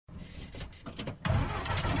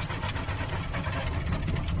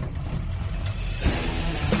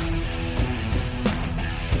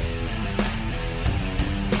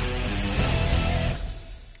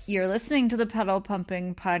You're listening to the Pedal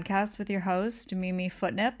Pumping Podcast with your host, Mimi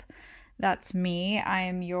Footnip. That's me. I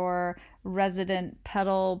am your resident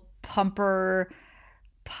pedal pumper,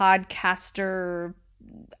 podcaster,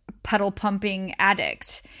 pedal pumping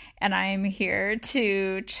addict. And I am here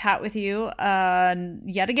to chat with you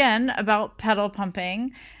yet again about pedal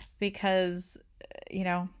pumping because,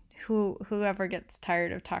 whoever gets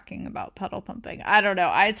tired of talking about pedal pumping. I don't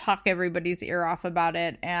know. I talk everybody's ear off about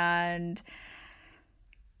it, and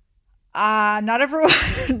not everyone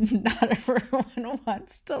not everyone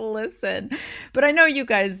wants to listen, but I know you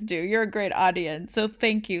guys do. You're a great audience, so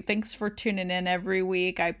thank you. Thanks for tuning in every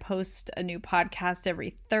week. I post a new podcast every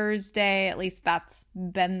Thursday. At least that's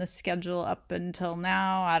been the schedule up until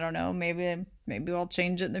now. I don't know, maybe we'll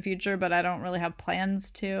change it in the future, but I don't really have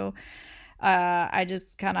plans to. I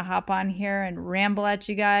just kind of hop on here and ramble at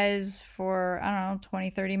you guys for, 20,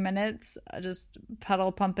 30 minutes, just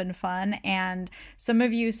pedal pumping fun. And some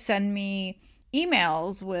of you send me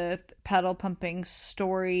emails with pedal pumping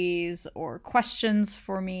stories or questions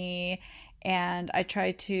for me. And I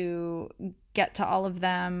try to get to all of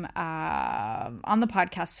them on the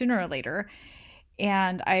podcast sooner or later.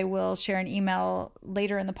 And I will share an email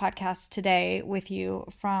later in the podcast today with you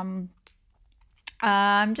from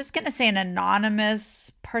I'm just going to say an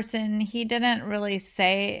anonymous person. He didn't really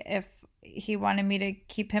say if he wanted me to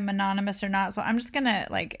keep him anonymous or not. So I'm just going to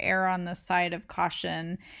err on the side of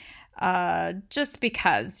caution just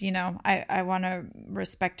because, I want to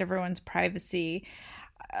respect everyone's privacy.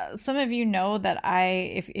 Some of you know that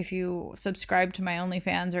if you subscribe to my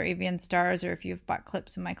OnlyFans or Avian Stars, or if you've bought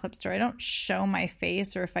clips in my clip store, I don't show my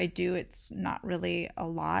face, or if I do, it's not really a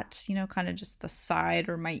lot, kind of just the side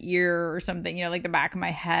or my ear or something, like the back of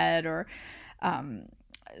my head, or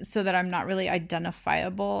so that I'm not really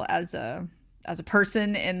identifiable as a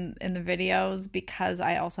person in the videos, because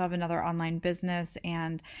I also have another online business,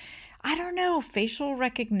 and I don't know, facial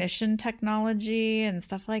recognition technology and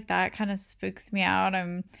stuff like that kind of spooks me out.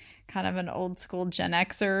 I'm kind of an old school Gen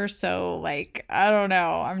Xer, so I don't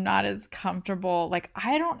know. I'm not as comfortable.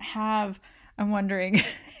 I'm wondering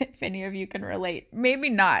if any of you can relate. Maybe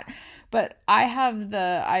not, but I have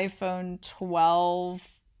the iPhone 12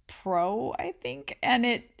 Pro, I think, and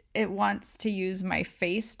it wants to use my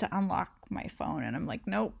face to unlock my phone, and I'm like,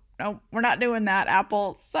 nope, we're not doing that,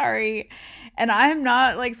 Apple. Sorry. And I'm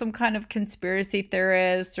not some kind of conspiracy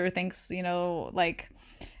theorist or thinks, the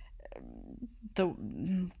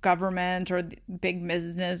government or the big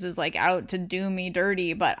business is out to do me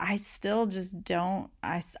dirty, but I still just don't.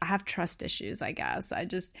 I have trust issues, I guess. I'm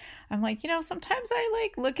sometimes I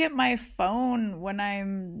look at my phone when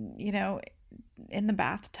I'm, in the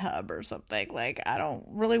bathtub or something. I don't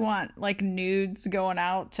really want nudes going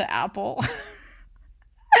out to Apple.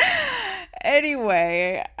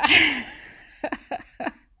 Anyway,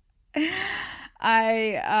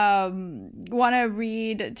 I want to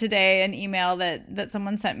read today an email that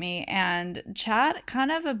someone sent me and chat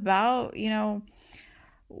kind of about,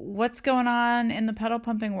 what's going on in the pedal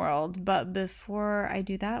pumping world. But before I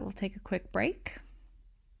do that, we'll take a quick break.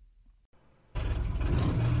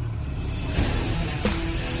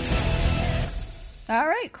 All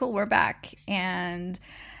right, cool. We're back. And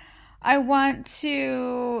I want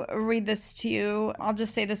to read this to you. I'll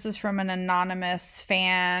just say this is from an anonymous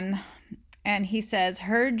fan. And he says,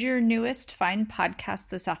 heard your newest fine podcast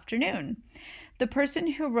this afternoon. The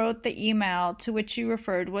person who wrote the email to which you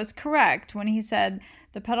referred was correct when he said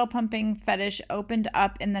the pedal pumping fetish opened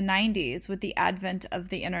up in the 90s with the advent of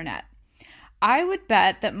the internet. I would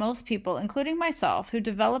bet that most people, including myself, who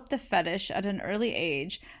developed the fetish at an early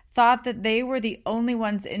age, thought that they were the only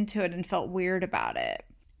ones into it and felt weird about it.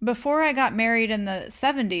 Before I got married in the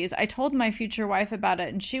 70s, I told my future wife about it,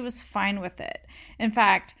 and she was fine with it. In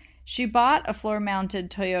fact, she bought a floor-mounted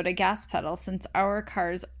Toyota gas pedal since our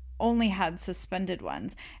cars only had suspended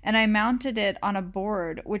ones, and I mounted it on a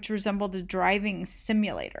board which resembled a driving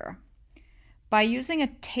simulator. By using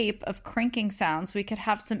a tape of cranking sounds, we could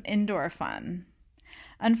have some indoor fun.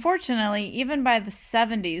 Unfortunately, even by the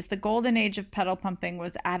 70s, the golden age of pedal pumping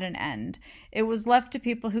was at an end. It was left to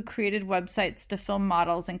people who created websites to film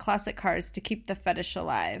models and classic cars to keep the fetish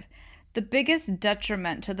alive. The biggest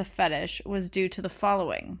detriment to the fetish was due to the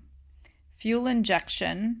following: fuel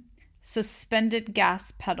injection, suspended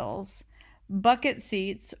gas pedals, bucket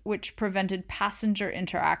seats which prevented passenger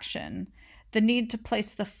interaction, the need to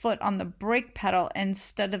place the foot on the brake pedal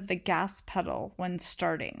instead of the gas pedal when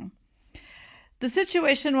starting. The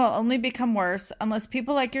situation will only become worse unless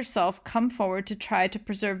people like yourself come forward to try to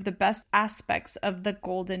preserve the best aspects of the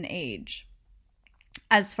golden age.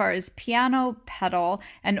 As far as piano, pedal,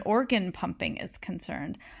 and organ pumping is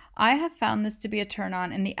concerned, I have found this to be a turn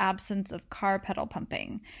on in the absence of car pedal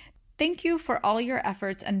pumping. Thank you for all your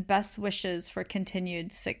efforts and best wishes for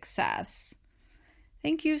continued success.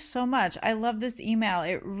 Thank you so much. I love this email.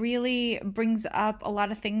 It really brings up a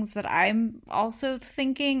lot of things that I'm also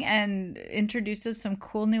thinking and introduces some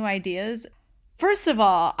cool new ideas. First of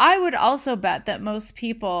all, I would also bet that most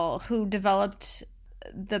people who developed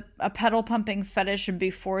a pedal pumping fetish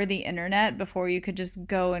before the internet, before you could just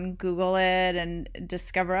go and Google it and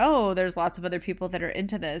discover, oh, there's lots of other people that are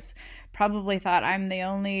into this, probably thought I'm the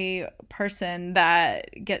only person that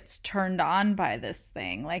gets turned on by this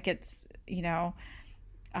thing. Like it's,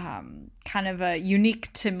 kind of a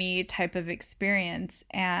unique to me type of experience.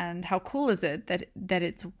 And how cool is it that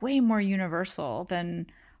it's way more universal than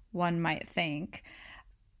one might think.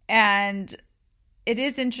 And it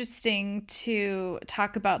is interesting to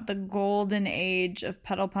talk about the golden age of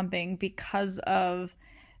pedal pumping because of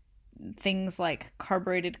things like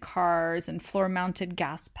carbureted cars and floor-mounted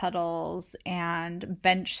gas pedals and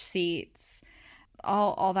bench seats,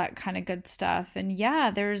 all that kind of good stuff. And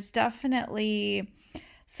yeah, there's definitely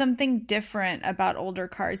something different about older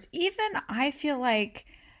cars. Even I feel like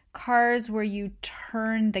cars where you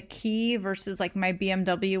turn the key versus like my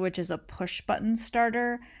BMW, which is a push button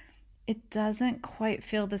starter, it doesn't quite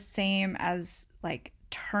feel the same as like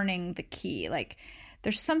turning the key. Like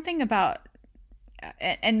there's something about,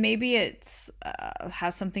 and maybe it's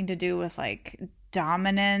has something to do with like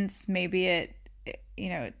dominance. Maybe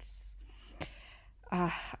it's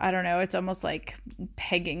I don't know. It's almost like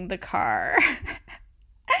pegging the car.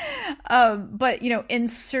 But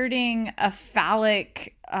inserting a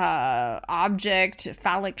phallic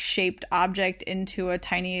shaped object into a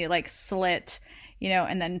tiny like slit,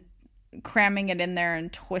 and then cramming it in there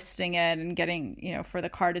and twisting it and getting, for the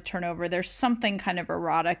car to turn over. There's something kind of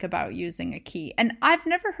erotic about using a key. And I've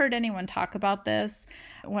never heard anyone talk about this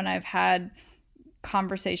when I've had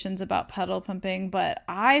conversations about pedal pumping, but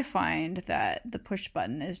I find that the push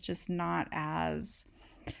button is just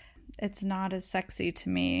it's not as sexy to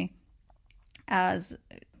me as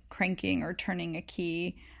cranking or turning a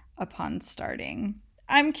key upon starting.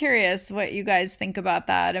 I'm curious what you guys think about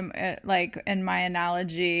that. Like in my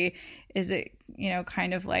analogy, is it,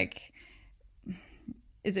 kind of like,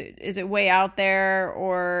 is it way out there,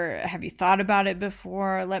 or have you thought about it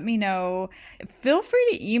before? Let me know. Feel free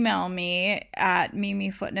to email me at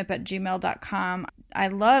mimifootnip@gmail.com. I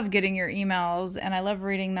love getting your emails and I love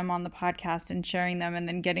reading them on the podcast and sharing them and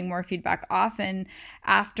then getting more feedback. Often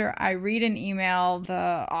after I read an email,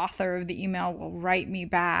 the author of the email will write me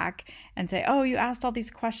back and say, oh, you asked all these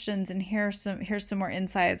questions and here's some more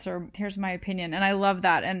insights, or here's my opinion. And I love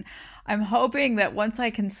that. And I'm hoping that once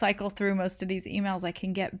I can cycle through most of these emails, I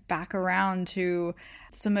can get back around to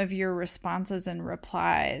some of your responses and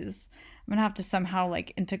replies. I'm gonna have to somehow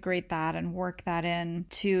like integrate that and work that in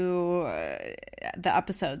to the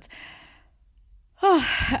episodes.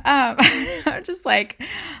 I'm just like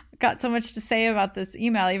got so much to say about this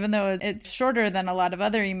email, even though it's shorter than a lot of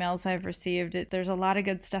other emails I've received. There's a lot of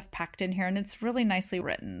good stuff packed in here, and it's really nicely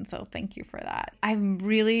written. So thank you for that. I'm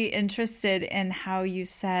really interested in how you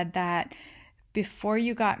said that before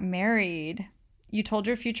you got married, you told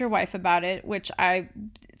your future wife about it, which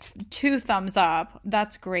 2 thumbs up.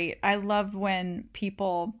 That's great. I love when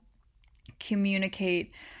people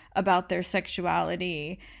communicate about their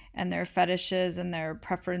sexuality and their fetishes and their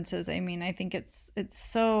preferences. I mean, I think it's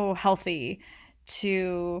so healthy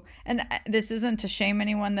to, and this isn't to shame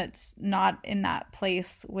anyone that's not in that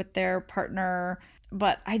place with their partner,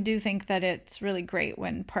 but I do think that it's really great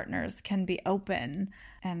when partners can be open,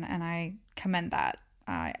 and I commend that.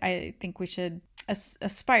 I think we should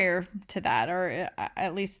aspire to that, or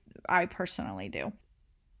at least I personally do.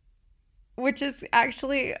 Which is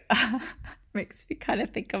actually makes me kind of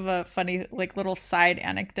think of a funny like little side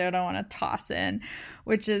anecdote I want to toss in,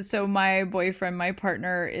 which is, so my boyfriend, my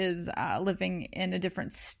partner, is living in a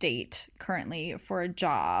different state currently for a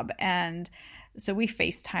job, and so we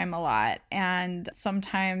FaceTime a lot, and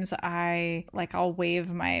sometimes I'll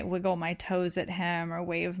wiggle my toes at him or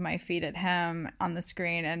wave my feet at him on the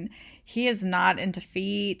screen, and he is not into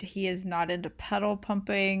feet. He is not into pedal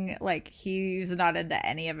pumping. Like, he's not into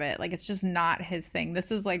any of it. Like, it's just not his thing.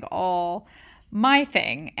 This is like all my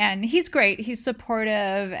thing. And he's great. He's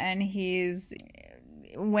supportive, and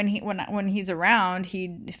when he's around,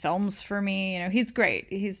 he films for me. He's great.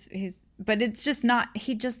 But it's just not,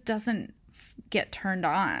 he just doesn't get turned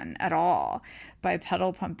on at all by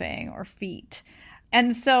pedal pumping or feet.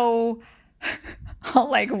 And so I'll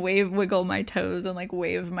wiggle my toes and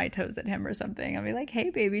wave my toes at him or something. I'll be like, hey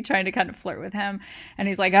baby, trying to kind of flirt with him. And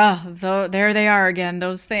he's like, oh, there they are again,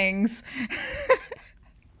 those things.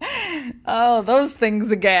 Oh, those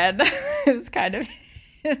things again. It was kind of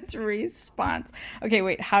his response. Okay,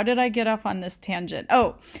 wait, how did I get off on this tangent?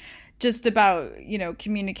 Oh, just about,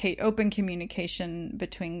 open communication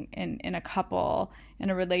between in a couple, in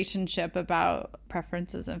a relationship, about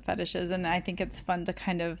preferences and fetishes. And I think it's fun to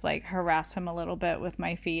kind of like harass him a little bit with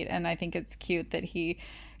my feet. And I think it's cute that he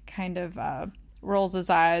kind of rolls his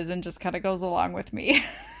eyes and just kind of goes along with me.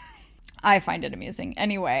 I find it amusing.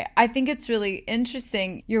 Anyway, I think it's really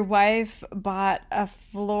interesting. Your wife bought a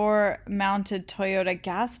floor mounted Toyota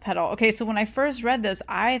gas pedal. Okay, so when I first read this,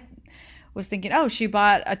 I was thinking, oh, she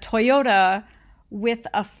bought a Toyota with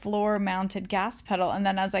a floor mounted gas pedal. And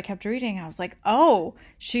then as I kept reading, I was like, oh,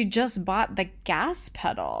 she just bought the gas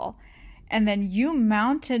pedal. And then you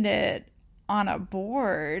mounted it on a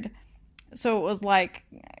board. So it was like,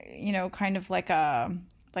 kind of like a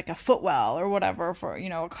footwell or whatever for,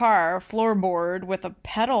 a car floorboard with a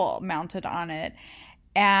pedal mounted on it.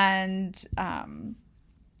 And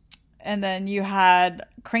then you had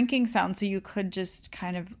cranking sound, so you could just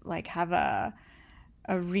kind of like have a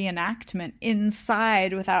reenactment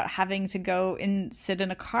inside without having to go and sit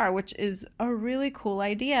in a car, which is a really cool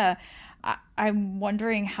idea. I'm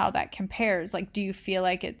wondering how that compares. Like, do you feel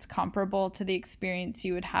like it's comparable to the experience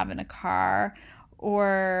you would have in a car,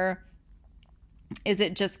 or is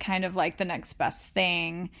it just kind of like the next best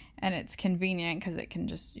thing and it's convenient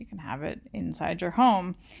because you can have it inside your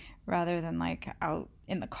home rather than like out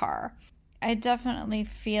in the car? I definitely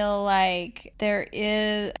feel like there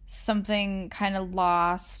is something kind of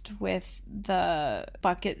lost with the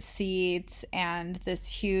bucket seats and this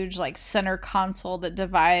huge like center console that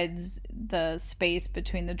divides the space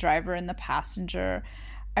between the driver and the passenger.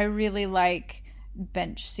 I really like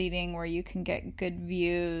bench seating where you can get good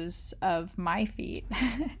views of my feet.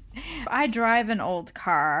 I drive an old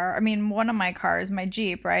car. I mean, one of my cars, my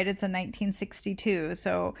Jeep, right? It's a 1962,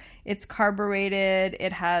 so it's carbureted.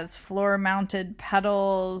 It has floor-mounted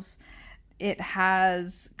pedals. It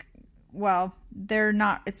has, well,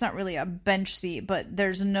 it's not really a bench seat, but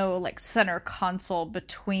there's no like center console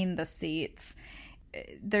between the seats.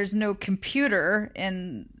 There's no computer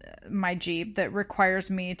in my Jeep that requires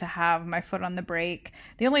me to have my foot on the brake.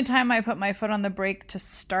 The only time I put my foot on the brake to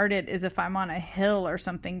start it is if I'm on a hill or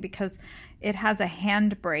something, because it has a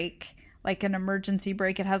hand brake, like an emergency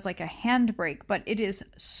brake. It has like a hand brake, but it is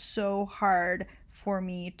so hard for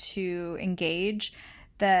me to engage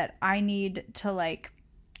that I need to like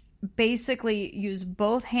basically use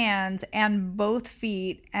both hands and both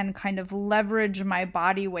feet and kind of leverage my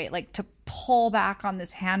body weight, like to pull back on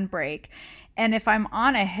this handbrake. And if I'm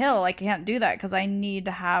on a hill, I can't do that because I need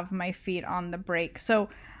to have my feet on the brake. So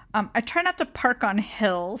I try not to park on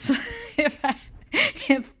hills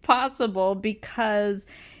if possible, because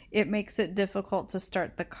it makes it difficult to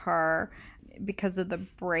start the car because of the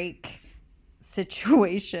brake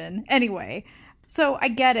situation. Anyway, so I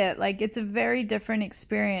get it. Like, it's a very different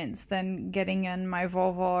experience than getting in my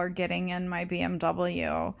Volvo or getting in my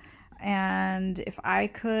BMW. And if I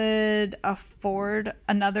could afford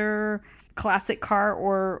another classic car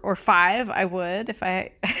or five, I would, if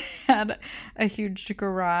I had a huge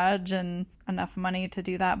garage and enough money to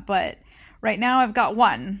do that. But right now I've got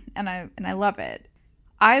one, and I love it.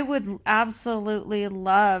 I would absolutely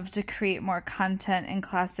love to create more content in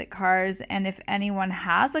classic cars. And if anyone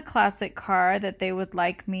has a classic car that they would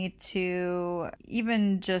like me to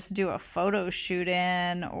even just do a photo shoot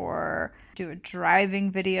in or do a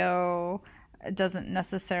driving video, it doesn't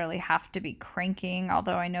necessarily have to be cranking,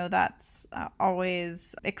 although I know that's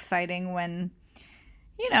always exciting when,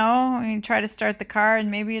 you try to start the car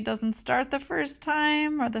and maybe it doesn't start the first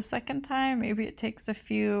time or the second time. Maybe it takes a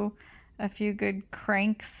few good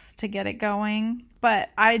cranks to get it going.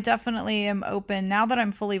 But I definitely am open. Now that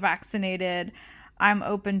I'm fully vaccinated, I'm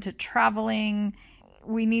open to traveling.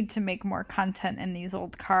 We need to make more content in these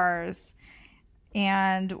old cars.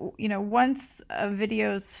 And, once a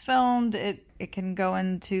video's filmed, it can go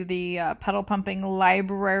into the pedal pumping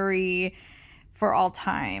library for all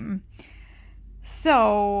time.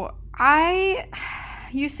 So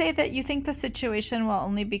you say that you think the situation will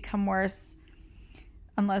only become worse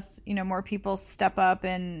unless, more people step up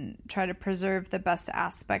and try to preserve the best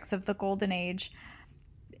aspects of the golden age.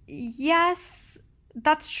 Yes,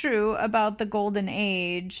 that's true about the golden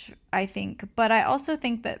age, I think. But I also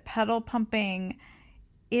think that pedal pumping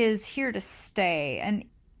is here to stay. And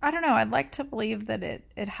I don't know, I'd like to believe that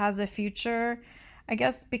it has a future. I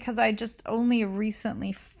guess because I just only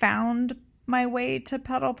recently found my way to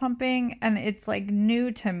pedal pumping and it's like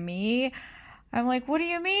new to me. I'm like, what do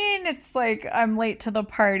you mean? It's like I'm late to the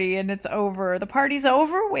party and it's over. The party's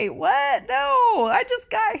over? Wait, what? No, I just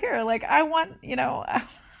got here. Like, I want,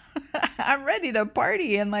 I'm ready to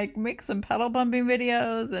party and like make some pedal pumping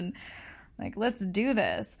videos and like let's do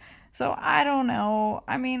this. So I don't know.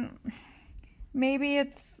 I mean, maybe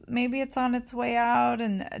it's on its way out,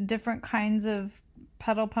 and different kinds of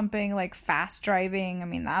pedal pumping like fast driving. I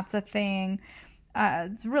mean, that's a thing.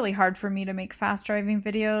 It's really hard for me to make fast driving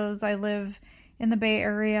videos. I live in the Bay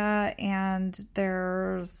Area and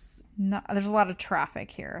there's a lot of traffic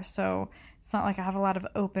here. So it's not like I have a lot of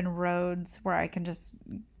open roads where I can just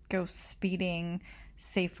go speeding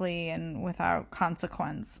safely and without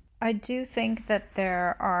consequence. I do think that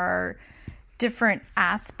there are different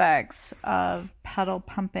aspects of pedal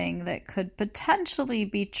pumping that could potentially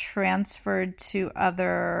be transferred to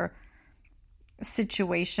other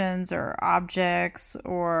situations or objects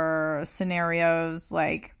or scenarios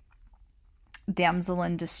like damsel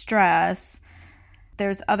in distress.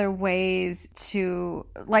 There's other ways to,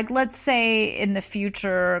 like, let's say in the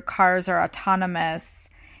future cars are autonomous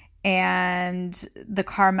and the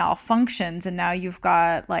car malfunctions, and now you've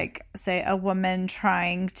got, like, say a woman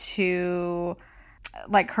trying to,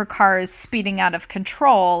 like, her car is speeding out of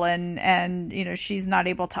control and you know she's not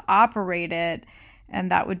able to operate it,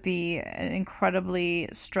 and that would be an incredibly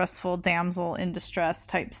stressful damsel in distress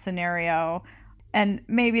type scenario. And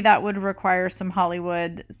maybe that would require some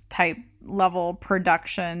Hollywood type level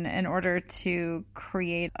production in order to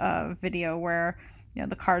create a video where, you know,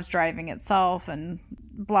 the car's driving itself and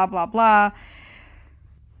blah, blah, blah.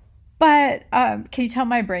 But can you tell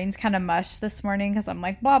my brain's kind of mush this morning because I'm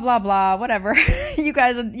like, blah, blah, blah, whatever. You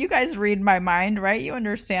guys read my mind, right? You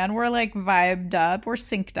understand. We're like vibed up. We're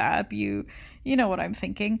synced up. You know what I'm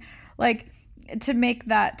thinking. Like,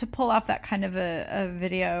 to pull off that kind of a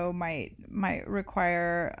video might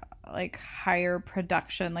require like higher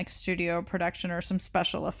production, like studio production or some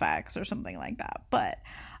special effects or something like that. But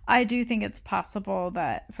I do think it's possible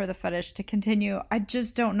that for the fetish to continue. I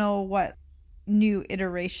just don't know what new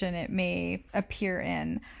iteration it may appear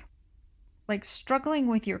in. Like, struggling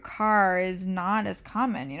with your car is not as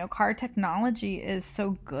common. You know, car technology is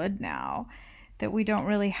so good now that we don't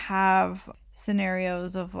really have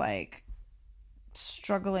scenarios of like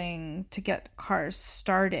struggling to get cars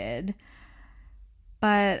started.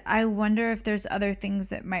 But I wonder if there's other things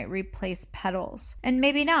that might replace pedals. And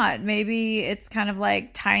maybe not. Maybe it's kind of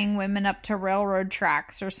like tying women up to railroad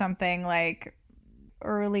tracks or something, like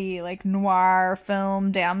early like noir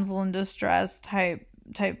film, damsel in distress type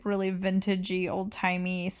really vintagey,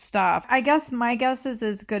 old-timey stuff. I guess my guess is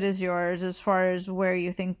as good as yours as far as where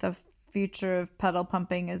you think the future of pedal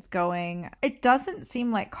pumping is going. It doesn't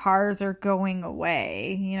seem like cars are going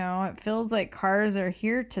away. You know, it feels like cars are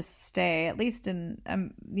here to stay, at least in,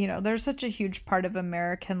 you know, they're such a huge part of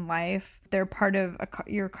American life. They're part of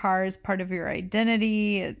your car is part of your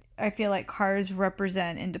identity. I feel like cars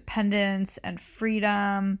represent independence and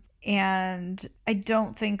freedom. And I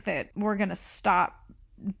don't think that we're going to stop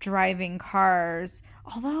driving cars,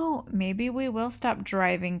 although maybe we will stop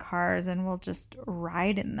driving cars and we'll just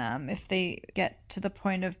ride in them if they get to the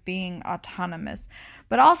point of being autonomous.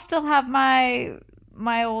 But I'll still have my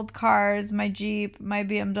old cars, my Jeep, my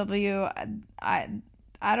BMW. I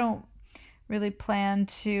don't really plan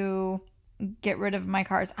to get rid of my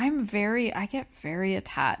cars. I get very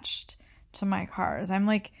attached to my cars. I'm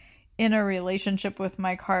like in a relationship with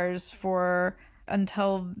my cars for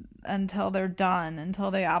until they're done,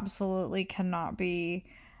 until they absolutely cannot be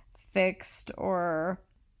fixed, or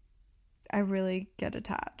I really get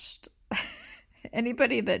attached.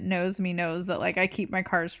 Anybody that knows me knows that like I keep my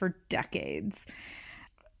cars for decades.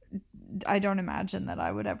 I don't imagine that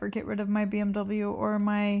I would ever get rid of my BMW or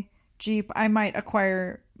my Jeep. I might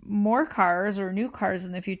acquire more cars or new cars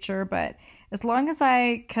in the future, but as long as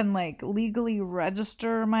I can like legally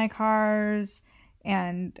register my cars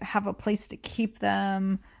and have a place to keep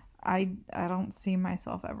them, I don't see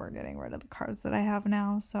myself ever getting rid of the cars that I have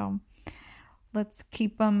now. So let's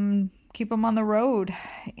keep them on the road.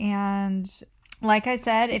 And like I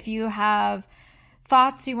said, if you have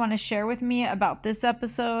thoughts you want to share with me about this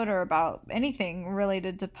episode or about anything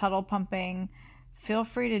related to pedal pumping, feel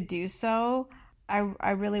free to do so.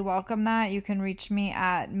 I really welcome that. You can reach me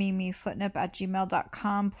at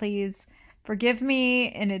mimifootnip@gmail.com. Please forgive me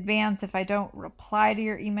in advance if I don't reply to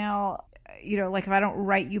your email, you know, like if I don't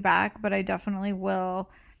write you back, but I definitely will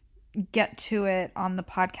get to it on the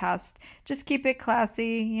podcast. Just keep it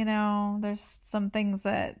classy, you know. There's some things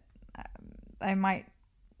that I might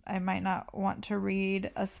not want to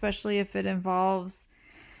read, especially if it involves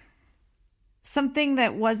something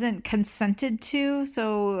that wasn't consented to.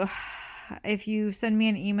 So if you send me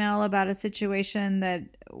an email about a situation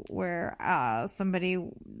where somebody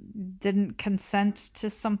didn't consent to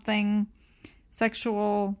something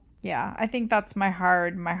sexual, Yeah, I think that's my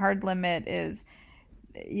hard limit is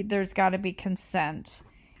there's got to be consent.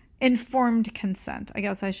 Informed consent. I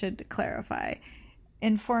guess I should clarify.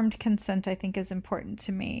 Informed consent, I think, is important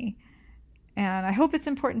to me. And I hope it's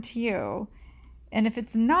important to you. And if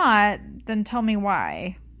it's not, then tell me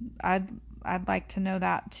why. I'd like to know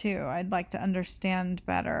that too. I'd like to understand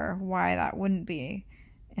better why that wouldn't be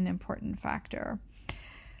an important factor.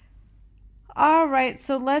 All right,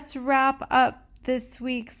 so let's wrap up this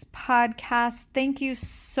week's podcast. Thank you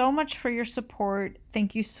so much for your support.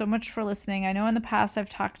 Thank you so much for listening. I know in the past I've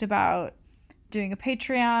talked about doing a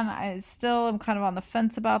Patreon. I still am kind of on the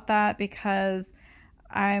fence about that because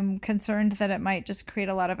I'm concerned that it might just create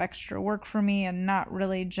a lot of extra work for me and not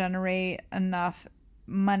really generate enough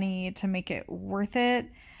money to make it worth it.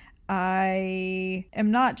 I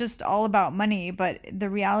am not just all about money, but the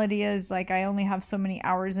reality is, like, I only have so many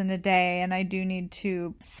hours in a day, and I do need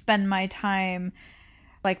to spend my time,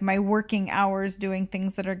 like my working hours, doing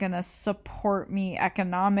things that are going to support me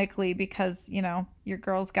economically because, you know, your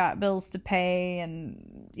girl's got bills to pay,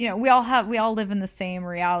 and, you know, we all live in the same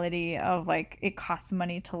reality of, like, it costs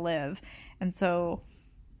money to live. And so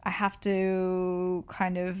I have to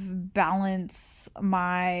kind of balance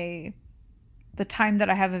the time that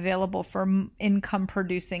I have available for income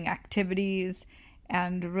producing activities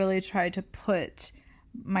and really try to put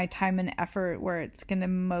my time and effort where it's going to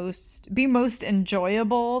be most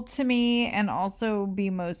enjoyable to me and also be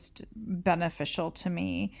most beneficial to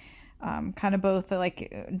me. Kind of both, like,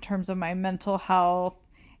 in terms of my mental health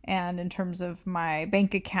and in terms of my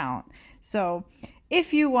bank account. So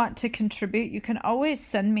if you want to contribute, you can always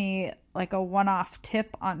send me like a one-off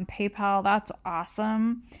tip on PayPal. That's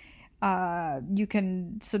awesome. You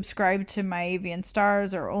can subscribe to my Avian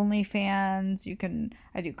Stars or OnlyFans.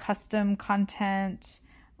 I do custom content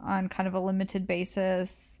on kind of a limited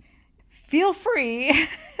basis. Feel free.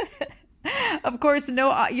 Of course,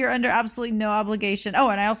 you're under absolutely no obligation. Oh,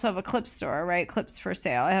 and I also have a clip store, right? Clips for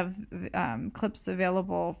sale. I have clips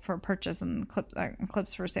available for purchase and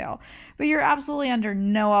clips for sale. But you're absolutely under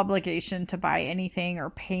no obligation to buy anything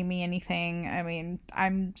or pay me anything. I mean,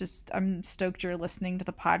 I'm stoked you're listening to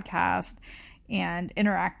the podcast and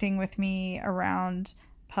interacting with me around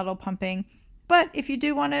pedal pumping. But if you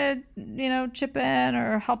do want to, you know, chip in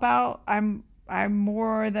or help out, I'm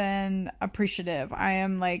more than appreciative. I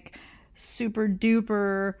am like super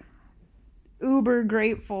duper uber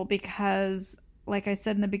grateful because, like I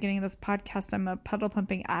said in the beginning of this podcast, I'm a pedal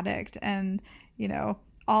pumping addict, and, you know,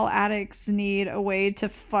 all addicts need a way to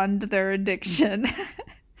fund their addiction.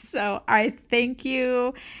 So I thank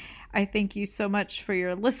you. I thank you so much for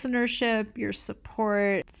your listenership, your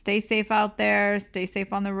support. Stay safe out there, stay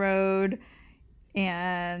safe on the road,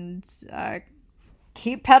 and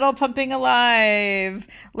keep pedal pumping alive.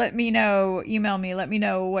 Let me know, email me, let me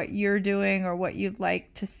know what you're doing or what you'd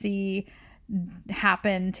like to see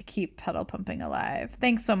happen to keep pedal pumping alive.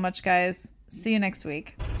 Thanks so much, guys. See you next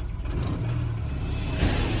week.